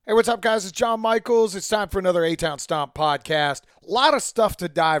Hey, what's up, guys? It's John Michaels. It's time for another A-Town Stomp podcast. A lot of stuff to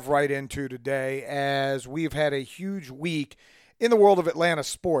dive right into today as we've had a huge week in the world of Atlanta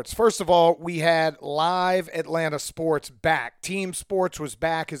sports. First of all, we had live Atlanta sports back. Team sports was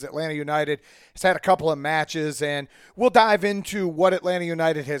back as Atlanta United has had a couple of matches, and we'll dive into what Atlanta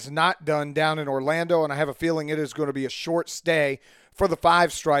United has not done down in Orlando, and I have a feeling it is going to be a short stay for the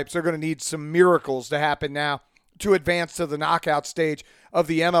Five Stripes. They're going to need some miracles to happen now to advance to the knockout stage of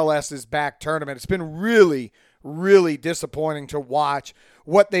the MLS's back tournament. It's been really, really disappointing to watch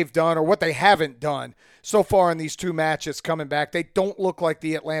what they've done or what they haven't done so far in these two matches coming back. They don't look like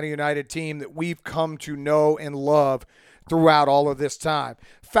the Atlanta United team that we've come to know and love throughout all of this time.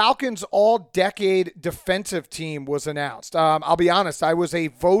 Falcons all-decade defensive team was announced. I'll be honest, I was a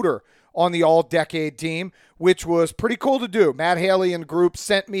voter on the all-decade team, which was pretty cool to do. Matt Haley and group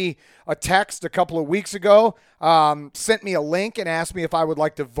sent me a text a couple of weeks ago, sent me a link and asked me if I would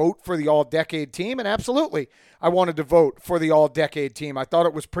like to vote for the all-decade team, and absolutely, I wanted to vote for the all-decade team. I thought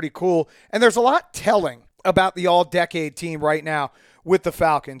it was pretty cool, and there's a lot telling about the all-decade team right now with the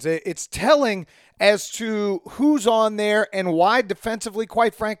Falcons. It's telling as to who's on there and why defensively,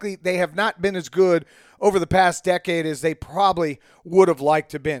 quite frankly, they have not been as good over the past decade as they probably would have liked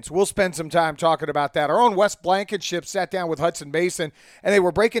to been. So we'll spend some time talking about that. Our own Wes Blankenship sat down with Hudson Mason, and they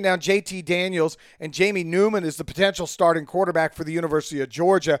were breaking down JT Daniels and Jamie Newman as the potential starting quarterback for the University of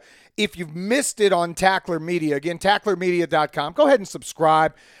Georgia. If you've missed it on Tackler Media, again, tacklermedia.com, go ahead and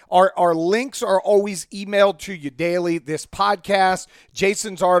subscribe. Our links are always emailed to you daily. This podcast,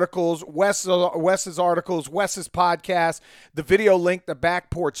 Jason's articles, Wes's articles, Wes's podcast, the video link, the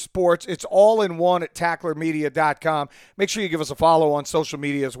Backporch Sports. It's all in one at tacklermedia.com. Make sure you give us a follow on social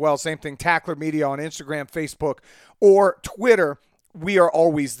media as well. Same thing, Tackler Media on Instagram, Facebook, or Twitter. We are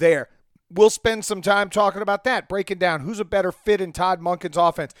always there. We'll spend some time talking about that, breaking down who's a better fit in Todd Monken's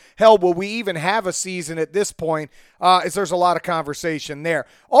offense. Hell, will we even have a season at this point, as there's a lot of conversation there.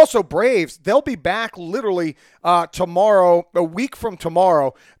 Also, Braves, they'll be back literally tomorrow, a week from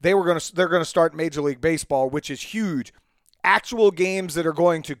tomorrow. They're going to start Major League Baseball, which is huge. Actual games that are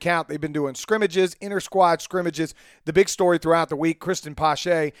going to count. They've been doing scrimmages, inter-squad scrimmages. The big story throughout the week, Kristen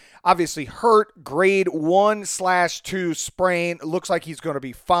Pache, obviously hurt, grade 1/2 sprain. It looks like he's going to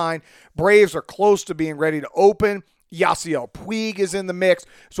be fine. Braves are close to being ready to open. Yasiel Puig is in the mix.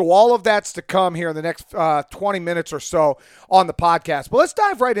 So all of that's to come here in the next 20 minutes or so on the podcast. But let's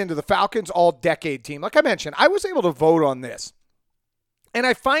dive right into the Falcons all-decade team. Like I mentioned, I was able to vote on this. And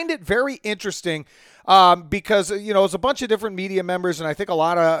I find it very interesting because, it's a bunch of different media members, and I think a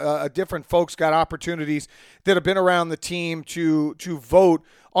lot of different folks got opportunities that have been around the team to vote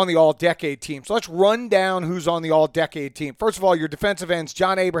on the all-decade team. So let's run down who's on the all-decade team. First of all, your defensive ends,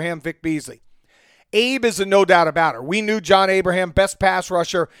 John Abraham, Vic Beasley. Abe is a no doubt about it. We knew John Abraham, best pass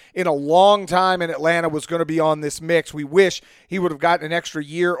rusher in a long time in Atlanta, was going to be on this mix. We wish he would have gotten an extra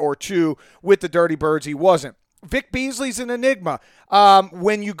year or two with the Dirty Birds. He wasn't. Vic Beasley's an enigma.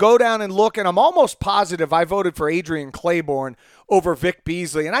 When you go down and look, and I'm almost positive I voted for Adrian Claiborne over Vic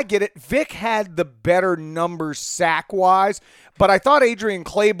Beasley, and I get it. Vic had the better numbers sack-wise, but I thought Adrian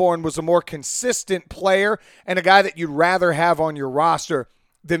Claiborne was a more consistent player and a guy that you'd rather have on your roster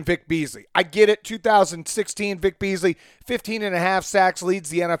than Vic Beasley. I get it. 2016, Vic Beasley, 15.5 sacks, leads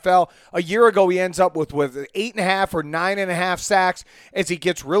the NFL. A year ago, he ends up with 8.5 or 9.5 sacks as he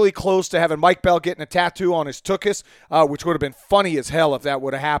gets really close to having Mike Bell getting a tattoo on his tuchus, which would have been funny as hell if that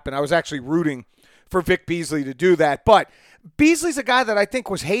would have happened. I was actually rooting for Vic Beasley to do that. But Beasley's a guy that I think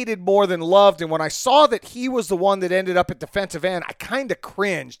was hated more than loved, and when I saw that he was the one that ended up at defensive end, I kind of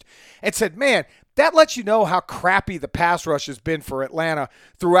cringed and said, man, that lets you know how crappy the pass rush has been for Atlanta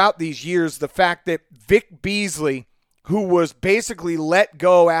throughout these years. The fact that Vic Beasley, who was basically let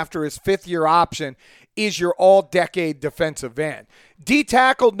go after his fifth-year option, is your all-decade defensive end.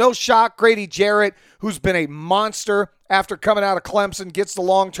 D-tackle, no shock, Grady Jarrett, who's been a monster after coming out of Clemson, gets the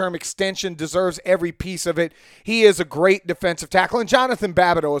long-term extension, deserves every piece of it. He is a great defensive tackle. And Jonathan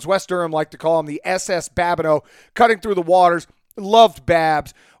Babineau, as Wes Durham liked to call him, the SS Babineau, cutting through the waters. Loved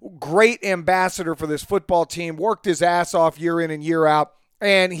Babs. Great ambassador for this football team. Worked his ass off year in and year out.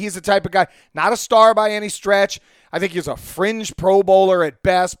 And he's the type of guy, not a star by any stretch. I think he's a fringe Pro Bowler at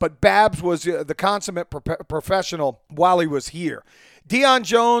best, but Babs was the consummate professional while he was here. Deion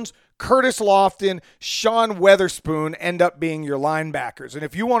Jones, Curtis Lofton, Sean Weatherspoon end up being your linebackers. And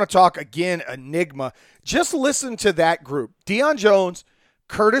if you want to talk, again, enigma, just listen to that group. Deion Jones,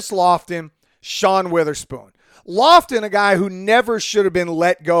 Curtis Lofton, Sean Weatherspoon. Lofton, a guy who never should have been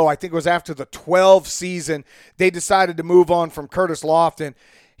let go. I think it was after the 12 season, they decided to move on from Curtis Lofton.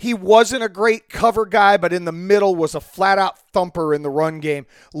 He wasn't a great cover guy, but in the middle was a flat-out thumper in the run game.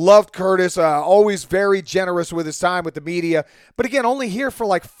 Loved Curtis, always very generous with his time with the media. But again, only here for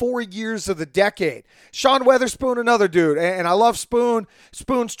like 4 years of the decade. Sean Weatherspoon, another dude, and I love Spoon.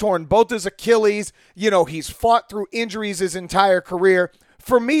 Spoon's torn both his Achilles. He's fought through injuries his entire career.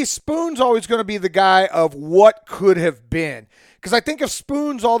 For me, Spoon's always going to be the guy of what could have been. Because I think if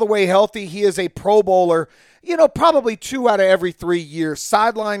Spoon's all the way healthy, he is a Pro Bowler, probably 2 out of every 3 years.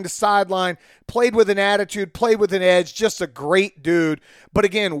 Sideline to sideline, played with an attitude, played with an edge, just a great dude. But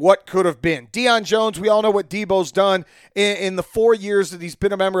again, what could have been? Deion Jones, we all know what Debo's done in the 4 years that he's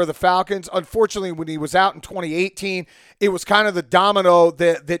been a member of the Falcons. Unfortunately, when he was out in 2018, it was kind of the domino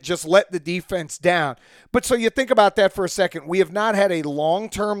that just let the defense down. But so you think about that for a second. We have not had a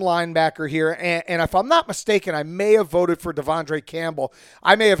long-term linebacker here, and if I'm not mistaken, I may have voted for Devondre Campbell.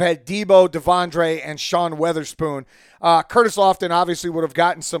 I may have had Debo, Devondre, and Sean Weatherspoon. Curtis Lofton obviously would have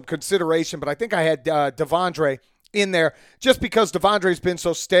gotten some consideration, but I think I had Devondre in there just because Devondre's been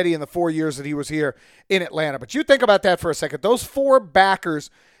so steady in the 4 years that he was here in Atlanta. But you think about that for a second. Those 4 backers,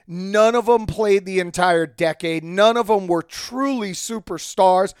 none of them played the entire decade. None of them were truly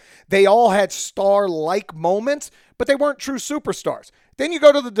superstars. They all had star-like moments, but they weren't true superstars. Then you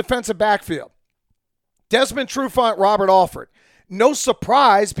go to the defensive backfield. Desmond Trufant, Robert Alford. No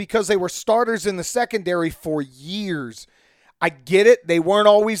surprise because they were starters in the secondary for years. I get it. They weren't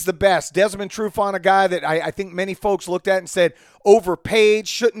always the best. Desmond Trufant, a guy that I think many folks looked at and said overpaid,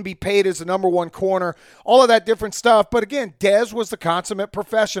 shouldn't be paid as the number 1 corner, all of that different stuff. But again, Dez was the consummate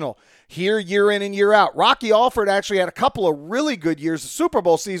professional here year in and year out. Rocky Alford actually had a couple of really good years. The Super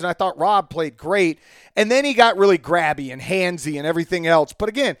Bowl season, I thought Rob played great. And then he got really grabby and handsy and everything else. But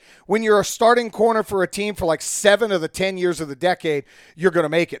again, when you're a starting corner for a team for like 7 of the 10 years of the decade, you're going to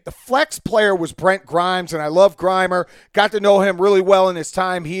make it. The flex player was Brent Grimes, and I love Grimer. Got to know him really well in his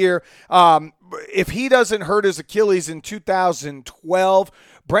time here. If he doesn't hurt his Achilles in 2012,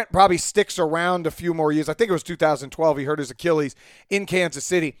 Brent probably sticks around a few more years. I think it was 2012 he hurt his Achilles in Kansas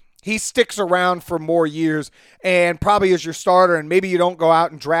City. He sticks around for more years and probably is your starter, and maybe you don't go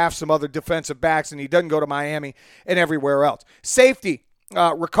out and draft some other defensive backs and he doesn't go to Miami and everywhere else. Safety,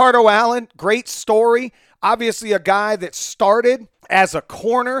 Ricardo Allen, great story. Obviously a guy that started as a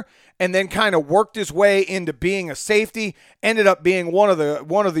corner and then kind of worked his way into being a safety, ended up being one of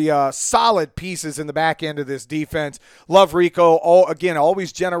the solid pieces in the back end of this defense. Love Rico,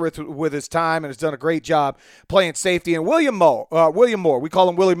 always generous with his time and has done a great job playing safety. And William Moore, we call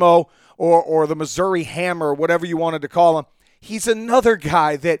him Willie Moe or the Missouri Hammer, whatever you wanted to call him. He's another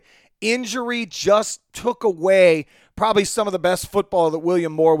guy that injury just took away probably some of the best football that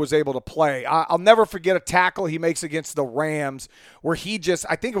William Moore was able to play. I'll never forget a tackle he makes against the Rams where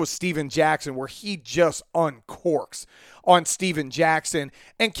I think it was Steven Jackson, where he just uncorks on Steven Jackson.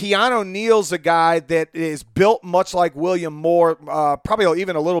 And Keanu Neal's a guy that is built much like William Moore, probably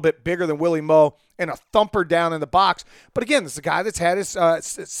even a little bit bigger than Willie Moe, and a thumper down in the box. But again, this is a guy that's had his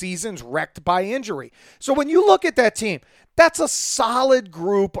seasons wrecked by injury. So when you look at that team, that's a solid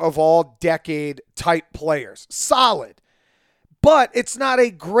group of all-decade type players. Solid. But it's not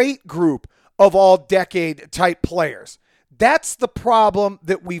a great group of all-decade type players. That's the problem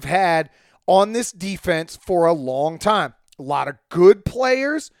that we've had on this defense for a long time. A lot of good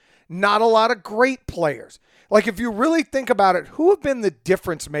players, not a lot of great players. Like, if you really think about it, who have been the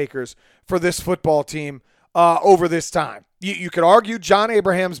difference makers for this football team over this time? You could argue John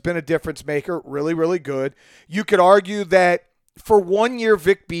Abraham's been a difference maker, really, really good. You could argue that for 1 year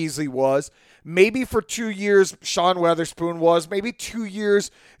Vic Beasley was, maybe for 2 years Sean Weatherspoon was, maybe 2 years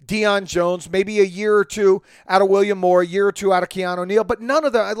Deion Jones, maybe a year or two out of William Moore, a year or two out of Keanu Neal, but none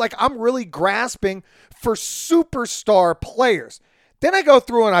of them. Like, I'm really grasping for superstar players. Then I go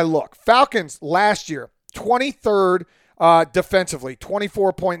through and I look. Falcons last year, 23rd defensively,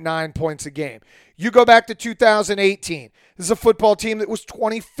 24.9 points a game. You go back to 2018. This is a football team that was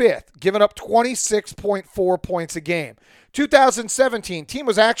 25th, giving up 26.4 points a game. 2017, team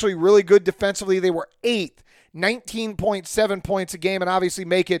was actually really good defensively. They were 8th, 19.7 points a game, and obviously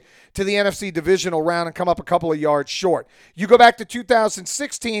make it to the NFC divisional round and come up a couple of yards short. You go back to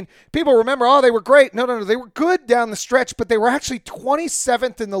 2016, people remember, they were great. No, they were good down the stretch, but they were actually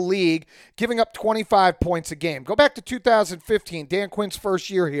 27th in the league, giving up 25 points a game. Go back to 2015, Dan Quinn's first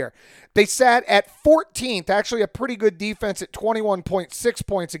year here. They sat at 14th, actually a pretty good defense at 21.6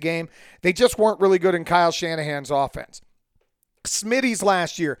 points a game. They just weren't really good in Kyle Shanahan's offense. Smitty's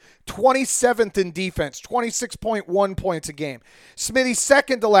last year, 27th in defense, 26.1 points a game. Smitty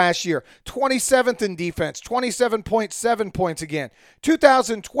second to last year, 27th in defense, 27.7 points again.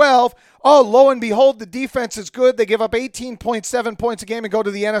 2012, lo and behold, the defense is good. They give up 18.7 points a game and go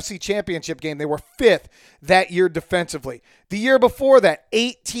to the NFC Championship game. They were 5th that year defensively. The year before that,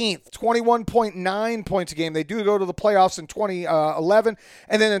 18th, 21.9 points a game. They do go to the playoffs in 2011.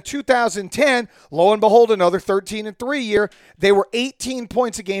 And then in 2010, lo and behold, another 13-3 year. They were 18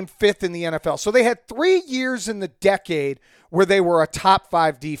 points a game, 5th in the NFL. So they had 3 years in the decade where they were a top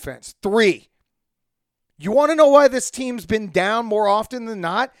 5 defense. 3. You want to know why this team's been down more often than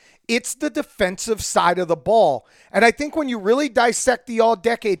not? It's the defensive side of the ball. And I think when you really dissect the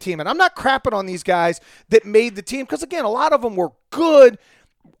all-decade team, and I'm not crapping on these guys that made the team, because, again, a lot of them were good,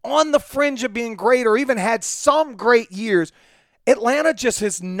 on the fringe of being great, or even had some great years. Atlanta just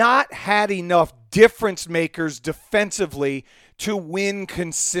has not had enough difference makers defensively to win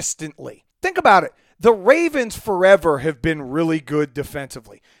consistently. Think about it. The Ravens forever have been really good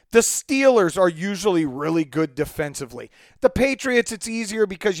defensively. The Steelers are usually really good defensively. The Patriots, it's easier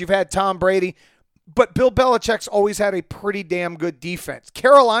because you've had Tom Brady, but Bill Belichick's always had a pretty damn good defense.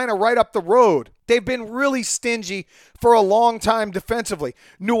 Carolina, right up the road, they've been really stingy for a long time defensively.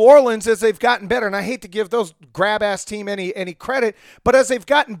 New Orleans, as they've gotten better, and I hate to give those grab-ass team any credit, but as they've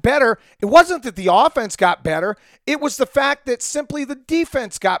gotten better, it wasn't that the offense got better. It was the fact that simply the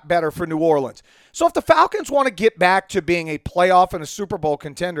defense got better for New Orleans. So if the Falcons want to get back to being a playoff and a Super Bowl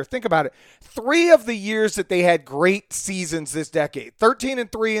contender, think about it. 3 of the years that they had great seasons this decade,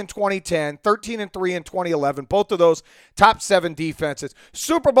 13-3 in 2010, 13-3 in 2011, both of those top 7 defenses.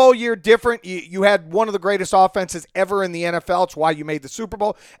 Super Bowl year different. You had one of the greatest offenses ever in the NFL. It's why you made the Super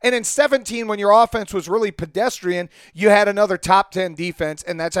Bowl. And in 17, when your offense was really pedestrian, you had another top 10 defense,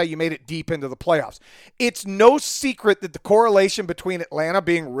 and that's how you made it deep into the playoffs. It's no secret that the correlation between Atlanta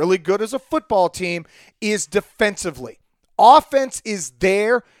being really good as a football team is defensively. Offense is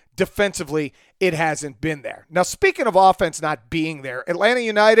there. Defensively, it hasn't been there. Now, speaking of offense not being there, Atlanta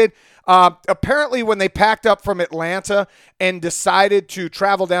United, apparently when they packed up from Atlanta and decided to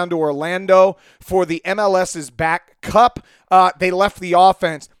travel down to Orlando for the MLS's Back Cup, they left the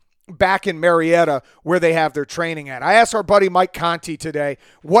offense back in Marietta where they have their training at. I asked our buddy Mike Conti today,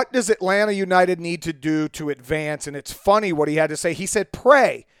 what does Atlanta United need to do to advance? And it's funny what he had to say. He said,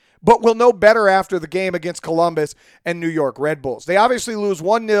 pray. But we'll know better after the game against Columbus and New York Red Bulls. They obviously lose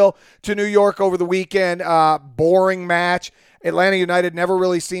 1-0 to New York over the weekend. Boring match. Atlanta United never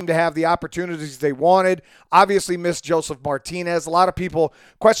really seemed to have the opportunities they wanted. Obviously missed Joseph Martinez. A lot of people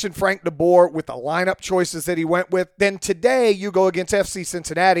question Frank DeBoer with the lineup choices that he went with. Then today you go against FC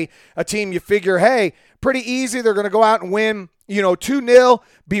Cincinnati, a team you figure, hey, pretty easy. They're going to go out and win, 2-0,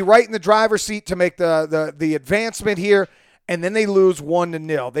 be right in the driver's seat to make the advancement here. And then they lose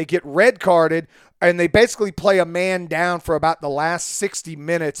 1-0. They get red carded, and they basically play a man down for about the last 60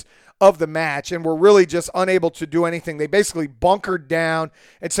 minutes of the match, and were really just unable to do anything. They basically bunkered down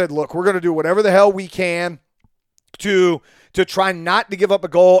and said, look, we're going to do whatever the hell we can to try not to give up a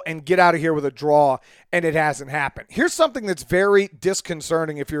goal and get out of here with a draw, and it hasn't happened. Here's something that's very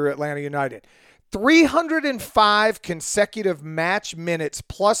disconcerting if you're Atlanta United. 305 consecutive match minutes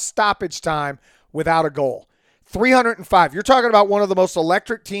plus stoppage time without a goal. 305. You're talking about one of the most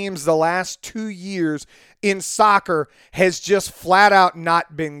electric teams the last 2 years in soccer has just flat out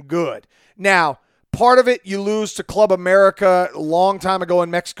not been good. Now, part of it, you lose to Club America a long time ago in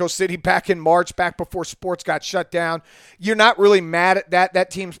Mexico City back in March, back before sports got shut down. You're not really mad at that.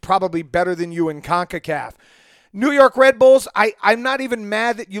 That team's probably better than you in CONCACAF. New York Red Bulls, I'm not even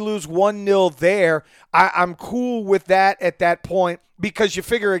mad that you lose 1-0 there. I'm cool with that at that point because you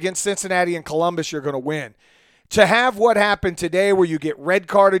figure against Cincinnati and Columbus you're going to win. To have what happened today where you get red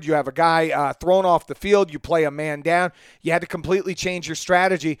carded, you have a guy thrown off the field, you play a man down, you had to completely change your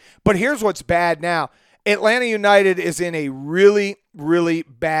strategy. But here's what's bad now. Atlanta United is in a really, really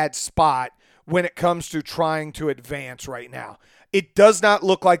bad spot when it comes to trying to advance right now. It does not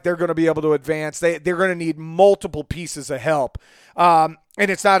look like they're going to be able to advance. They're going to need multiple pieces of help. And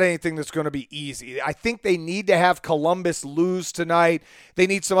it's not anything that's going to be easy. I think they need to have Columbus lose tonight. They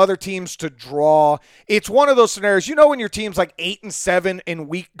need some other teams to draw. It's one of those scenarios, when your team's like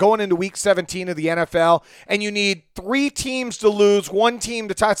 8-7 going into week 17 of the NFL, and you need 3 teams to lose, 1 team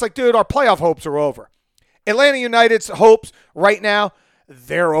to tie. It's like, dude, our playoff hopes are over. Atlanta United's hopes right now,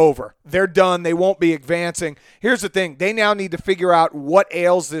 they're over. They're done. They won't be advancing. Here's the thing. They now need to figure out what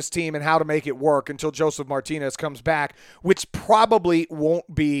ails this team and how to make it work until Joseph Martinez comes back, which probably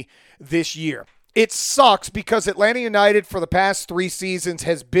won't be this year. It sucks because Atlanta United for the past 3 seasons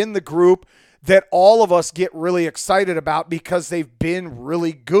has been the group that all of us get really excited about because they've been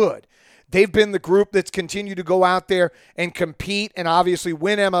really good. They've been the group that's continued to go out there and compete and obviously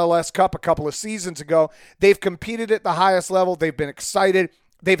win MLS Cup a couple of seasons ago. They've competed at the highest level. They've been excited.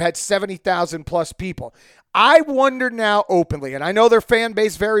 They've had 70,000 plus people. I wonder now openly, and I know their fan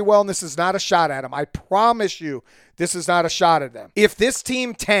base very well, and this is not a shot at them. I promise you this is not a shot at them. If this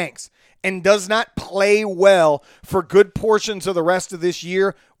team tanks and does not play well for good portions of the rest of this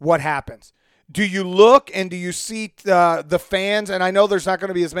year, what happens? Do you look and do you see the fans? And I know there's not going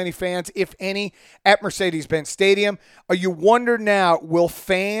to be as many fans, if any, at Mercedes-Benz Stadium. You wonder now, will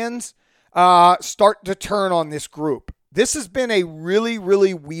fans start to turn on this group? This has been a really,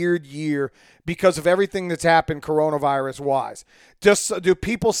 really weird year because of everything that's happened coronavirus-wise. Do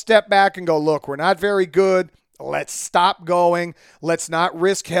people step back and go, look, we're not very good. Let's stop going. Let's not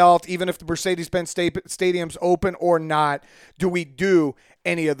risk health, even if the Mercedes-Benz Stadium's open or not. Do we do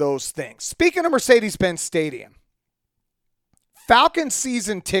any of those things? Speaking of Mercedes-Benz Stadium, Falcons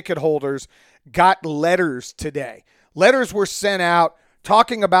season ticket holders got letters today. Letters were sent out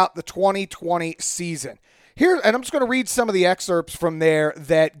talking about the 2020 season. Here, and I'm just going to read some of the excerpts from there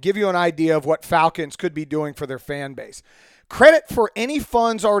that give you an idea of what Falcons could be doing for their fan base. Credit for any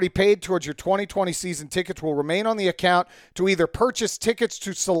funds already paid towards your 2020 season tickets will remain on the account to either purchase tickets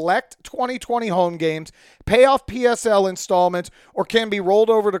to select 2020 home games, pay off PSL installments, or can be rolled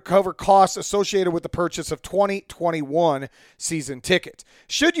over to cover costs associated with the purchase of 2021 season tickets.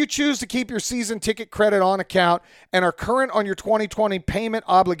 Should you choose to keep your season ticket credit on account and are current on your 2020 payment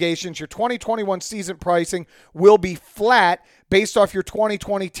obligations, your 2021 season pricing will be flat based off your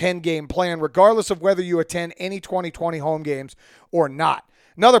 2020 10-game plan, regardless of whether you attend any 2020 home games or not.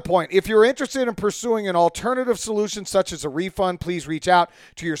 Another point, if you're interested in pursuing an alternative solution such as a refund, please reach out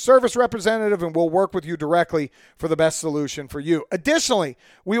to your service representative and we'll work with you directly for the best solution for you. Additionally,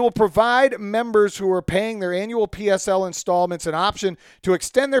 we will provide members who are paying their annual PSL installments an option to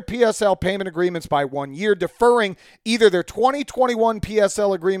extend their PSL payment agreements by 1 year, deferring either their 2021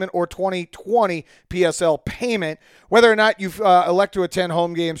 PSL agreement or 2020 PSL payment. Whether or not you elect to attend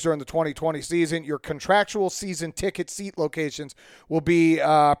home games during the 2020 season, your contractual season ticket seat locations will be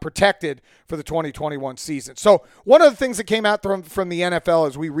protected for the 2021 season. So one of the things that came out from the NFL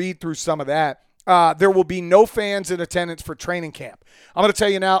as we read through some of that, there will be no fans in attendance for training camp. I'm going to tell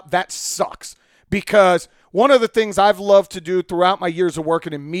you now, that sucks, because one of the things I've loved to do throughout my years of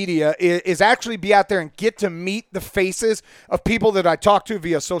working in media is actually be out there and get to meet the faces of people that I talk to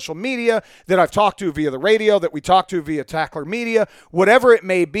via social media, that I've talked to via the radio, that we talk to via Tackler Media, whatever it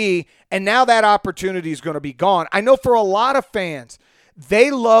may be. And now that opportunity is going to be gone. I know for a lot of fans,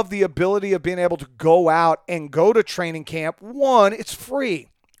 they love the ability of being able to go out and go to training camp. One, it's free,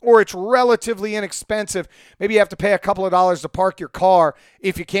 or it's relatively inexpensive. Maybe you have to pay a couple of dollars to park your car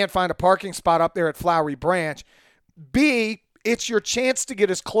if you can't find a parking spot up there at Flowery Branch. B, it's your chance to get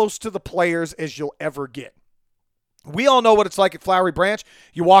as close to the players as you'll ever get. We all know what it's like at Flowery Branch.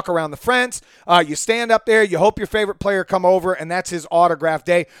 You walk around the fence, you stand up there, you hope your favorite player come over, and that's his autograph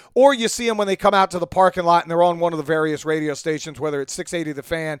day. Or you see them when they come out to the parking lot and they're on one of the various radio stations, whether it's 680 The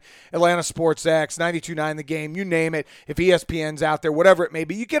Fan, Atlanta Sports X, 92.9 The Game, you name it. If ESPN's out there, whatever it may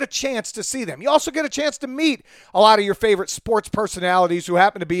be, you get a chance to see them. You also get a chance to meet a lot of your favorite sports personalities who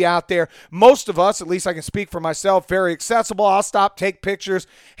happen to be out there. Most of us, at least I can speak for myself, very accessible. I'll stop, take pictures,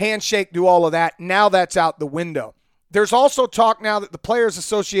 handshake, do all of that. Now that's out the window. There's also talk now that the Players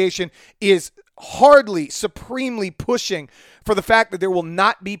Association is hardly, supremely pushing for the fact that there will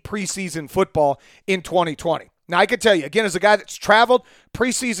not be preseason football in 2020. Now, I can tell you, again, as a guy that's traveled,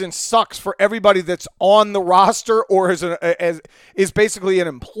 preseason sucks for everybody that's on the roster or is basically an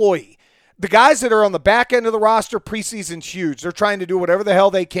employee. The guys that are on the back end of the roster, preseason's huge. They're trying to do whatever the hell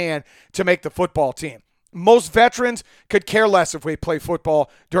they can to make the football team. Most veterans could care less if we play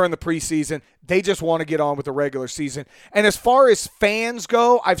football during the preseason. They just want to get on with the regular season. And as far as fans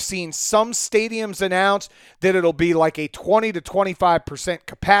go, I've seen some stadiums announce that it'll be like a 20 to 25%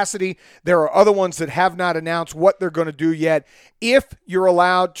 capacity. There are other ones that have not announced what they're going to do yet, if you're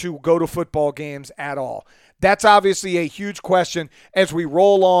allowed to go to football games at all. That's obviously a huge question as we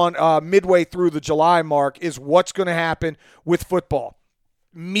roll on midway through the July mark, is what's going to happen with football.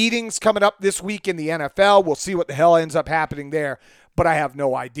 Meetings coming up this week in the NFL. We'll see what the hell ends up happening there, but I have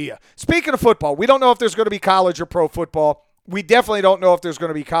no idea. Speaking of football, we don't know if there's going to be college or pro football. We definitely don't know if there's going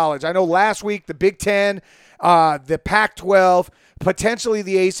to be college. I know last week the Big Ten, the Pac-12, potentially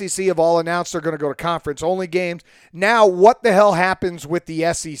the ACC have all announced they're going to go to conference-only games. Now, what the hell happens with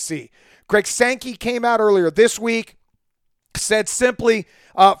the SEC? Greg Sankey came out earlier this week. said simply,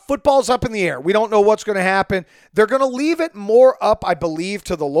 football's up in the air. We don't know what's going to happen. They're going to leave it more up, I believe,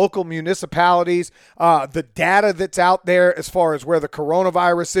 to the local municipalities, the data that's out there as far as where the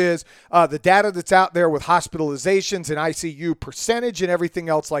coronavirus is, the data that's out there with hospitalizations and ICU percentage and everything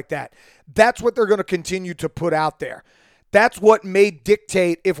else like that. That's what they're going to continue to put out there. That's what may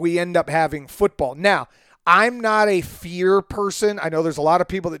dictate if we end up having football. Now, I'm not a fear person. I know there's a lot of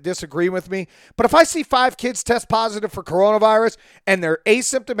people that disagree with me. But if I see 5 kids test positive for coronavirus and they're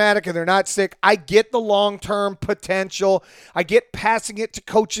asymptomatic and they're not sick, I get the long-term potential. I get passing it to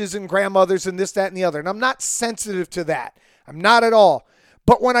coaches and grandmothers and this, that, and the other. And I'm not sensitive to that. I'm not at all.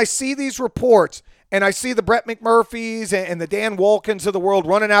 But when I see these reports and I see the Brett McMurphys and the Dan Wolkins of the world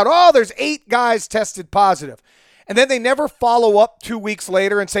running out, oh, there's 8 guys tested positive. And then they never follow up 2 weeks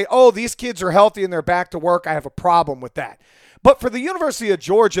later and say, oh, these kids are healthy and they're back to work. I have a problem with that. But for the University of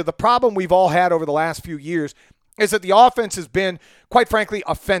Georgia, the problem we've all had over the last few years is that the offense has been, quite frankly,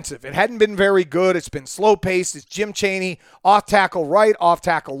 offensive. It hadn't been very good. It's been slow-paced. It's Jim Chaney, off tackle right, off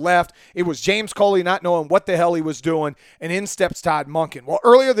tackle left. It was James Coley not knowing what the hell he was doing, and in steps Todd Monken. Well,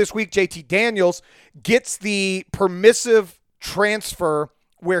 earlier this week, JT Daniels gets the permissive transfer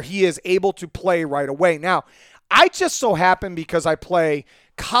where he is able to play right away. Now, I just so happen, because I play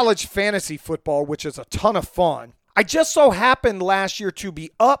college fantasy football, which is a ton of fun, I just so happened last year to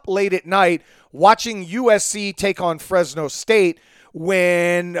be up late at night watching USC take on Fresno State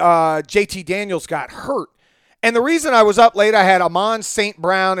when JT Daniels got hurt. And the reason I was up late, I had Amon St.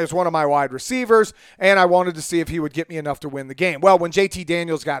 Brown as one of my wide receivers, and I wanted to see if he would get me enough to win the game. Well, when JT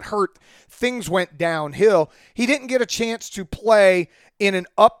Daniels got hurt, things went downhill. He didn't get a chance to play in an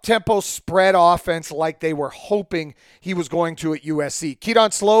up-tempo spread offense like they were hoping he was going to at USC. Keaton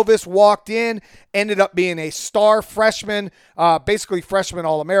Slovis walked in, ended up being a star freshman, basically freshman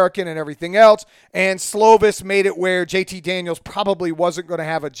All-American and everything else, and Slovis made it where JT Daniels probably wasn't going to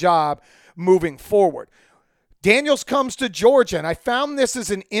have a job moving forward. Daniels comes to Georgia, and I found this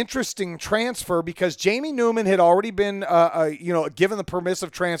as an interesting transfer because Jamie Newman had already been given the permissive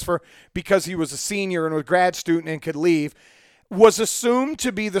transfer because he was a senior and a grad student and could leave. Was assumed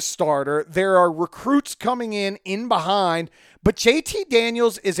to be the starter. There are recruits coming in behind, but JT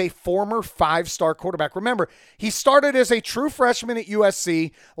Daniels is a former 5-star quarterback. Remember, he started as a true freshman at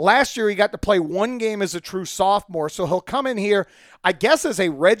USC. Last year, he got to play 1 game as a true sophomore, so he'll come in here, I guess, as a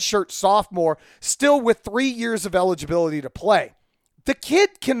redshirt sophomore, still with 3 years of eligibility to play. The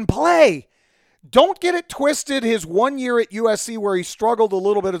kid can play. Don't get it twisted, his 1 year at USC where he struggled a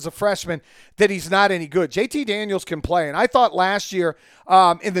little bit as a freshman, that he's not any good. JT Daniels can play. And I thought last year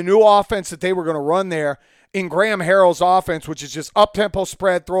in the new offense that they were going to run there, in Graham Harrell's offense, which is just up-tempo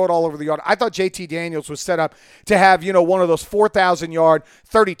spread, throw it all over the yard, I thought JT Daniels was set up to have, one of those 4,000-yard,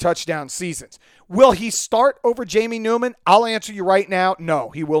 30-touchdown seasons. Will he start over Jamie Newman? I'll answer you right now,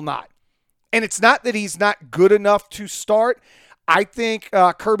 no, he will not. And it's not that he's not good enough to start. I think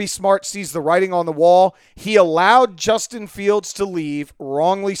Kirby Smart sees the writing on the wall. He allowed Justin Fields to leave,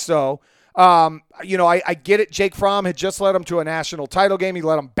 wrongly so. I get it. Jake Fromm had just led him to a national title game. He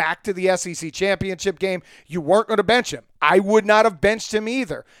led him back to the SEC championship game. You weren't going to bench him. I would not have benched him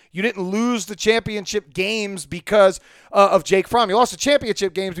either. You didn't lose the championship games because of Jake Fromm. You lost the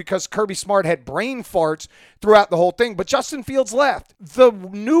championship games because Kirby Smart had brain farts throughout the whole thing. But Justin Fields left. The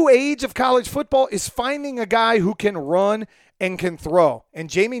new age of college football is finding a guy who can run and can throw.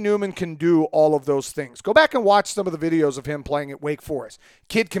 And Jamie Newman can do all of those things. Go back and watch some of the videos of him playing at Wake Forest.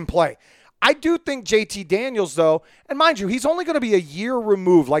 Kid can play. I do think JT Daniels, though, and mind you, he's only going to be a year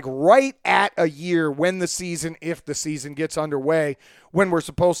removed, like right at a year if the season gets underway, when we're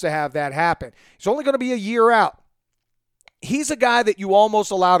supposed to have that happen. He's only going to be a year out. He's a guy that you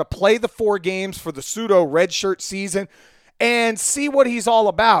almost allow to play the 4 games for the pseudo redshirt season and see what he's all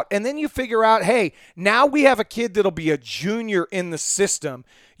about. And then you figure out, hey, now we have a kid that'll be a junior in the system.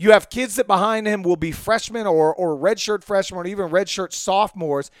 You have kids that behind him will be freshmen or redshirt freshmen or even redshirt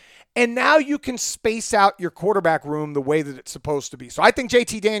sophomores. And now you can space out your quarterback room the way that it's supposed to be. So I think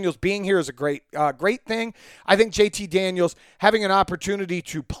JT Daniels being here is a great thing. I think JT Daniels having an opportunity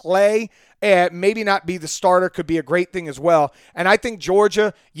to play and maybe not be the starter could be a great thing as well. And I think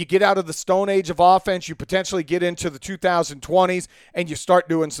Georgia, you get out of the stone age of offense, you potentially get into the 2020s, and you start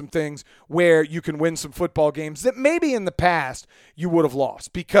doing some things where you can win some football games that maybe in the past you would have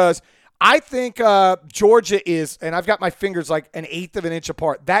lost. Because I think Georgia is, and I've got my fingers like an eighth of an inch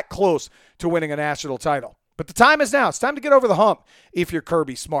apart, that close to winning a national title. But the time is now. It's time to get over the hump if you're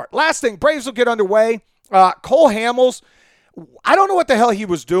Kirby Smart. Last thing, Braves will get underway. Cole Hamels, I don't know what the hell he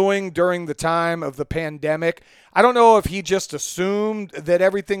was doing during the time of the pandemic. I don't know if he just assumed that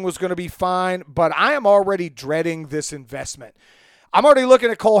everything was going to be fine, but I am already dreading this investment. I'm already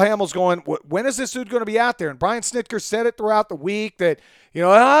looking at Cole Hamels going, when is this dude going to be out there? And Brian Snitker said it throughout the week that,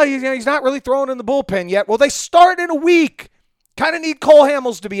 he's not really throwing in the bullpen yet. Well, they start in a week. Kind of need Cole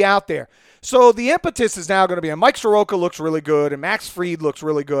Hamels to be out there. So the impetus is now going to be, and Mike Soroka looks really good, and Max Fried looks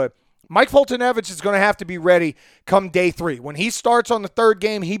really good. Mike Foltynewicz is going to have to be ready come day 3. When he starts on the third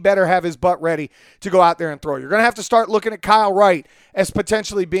game, he better have his butt ready to go out there and throw. You're going to have to start looking at Kyle Wright as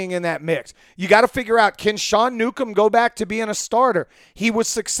potentially being in that mix. You got to figure out, can Sean Newcomb go back to being a starter? He was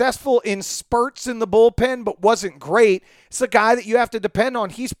successful in spurts in the bullpen, but wasn't great. It's a guy that you have to depend on.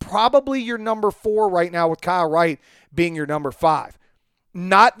 He's probably your number 4 right now, with Kyle Wright being your number 5.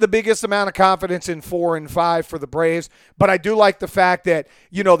 Not the biggest amount of confidence in 4 and 5 for the Braves, but I do like the fact that,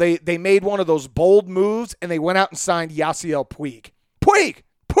 they made one of those bold moves and they went out and signed Yasiel Puig.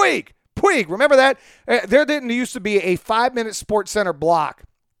 Puig. Remember that? There didn't used to be a 5-minute SportsCenter block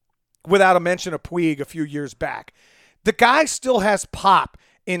without a mention of Puig a few years back. The guy still has pop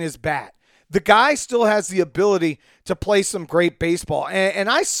in his bat. The guy still has the ability to play some great baseball. And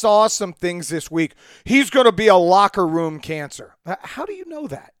I saw some things this week. He's going to be a locker room cancer. How do you know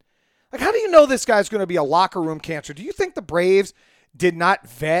that? How do you know this guy's going to be a locker room cancer? Do you think the Braves did not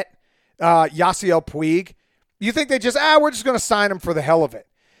vet Yasiel Puig? You think they just, we're just going to sign him for the hell of it?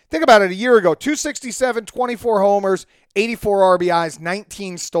 Think about it. A year ago, 267, 24 homers, 84 RBIs,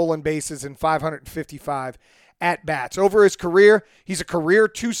 19 stolen bases, and 555 at-bats. Over his career, he's a career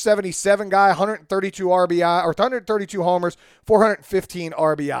 277 guy, 132 RBI, or 132 homers, 415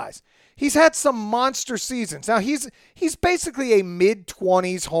 RBIs. He's had some monster seasons. Now, he's basically a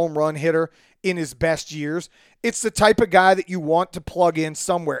mid-20s home run hitter in his best years. It's the type of guy that you want to plug in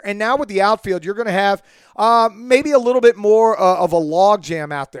somewhere. And now with the outfield, you're going to have maybe a little bit more of a log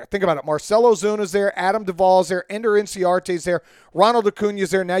jam out there. Think about it. Marcell Ozuna's there, Adam Duvall's there, Ender Inciarte's there, Ronald Acuna's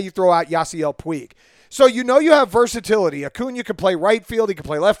there. Now you throw out Yasiel Puig. So you have versatility. Acuna can play right field, he can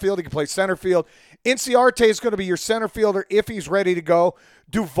play left field, he can play center field. Inciarte is going to be your center fielder if he's ready to go.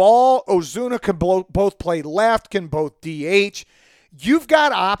 Duvall, Ozuna can both play left, can both DH. You've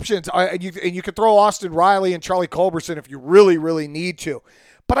got options, and you can throw Austin Riley and Charlie Culberson if you really, really need to.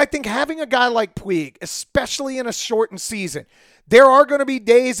 But I think having a guy like Puig, especially in a shortened season, there are going to be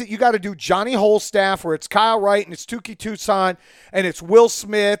days that you got to do Johnny Holstaff, where it's Kyle Wright and it's Touki Toussaint and it's Will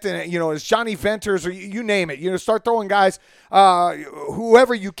Smith and it's Johnny Venters, or you name it. Start throwing guys,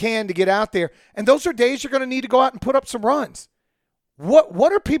 whoever you can, to get out there. And those are days you're going to need to go out and put up some runs.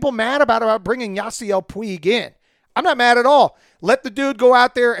 What are people mad about bringing Yasiel Puig in? I'm not mad at all. Let the dude go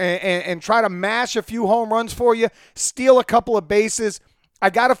out there and try to mash a few home runs for you, steal a couple of bases. I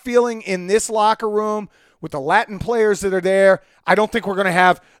got a feeling in this locker room, with the Latin players that are there, I don't think we're going to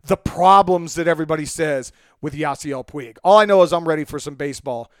have the problems that everybody says with Yasiel Puig. All I know is I'm ready for some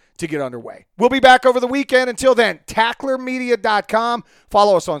baseball to get underway. We'll be back over the weekend. Until then, tacklermedia.com.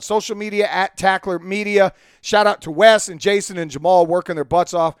 Follow us on social media at tacklermedia. Shout out to Wes and Jason and Jamal working their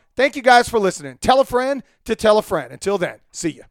butts off. Thank you guys for listening. Tell a friend to tell a friend. Until then, see ya.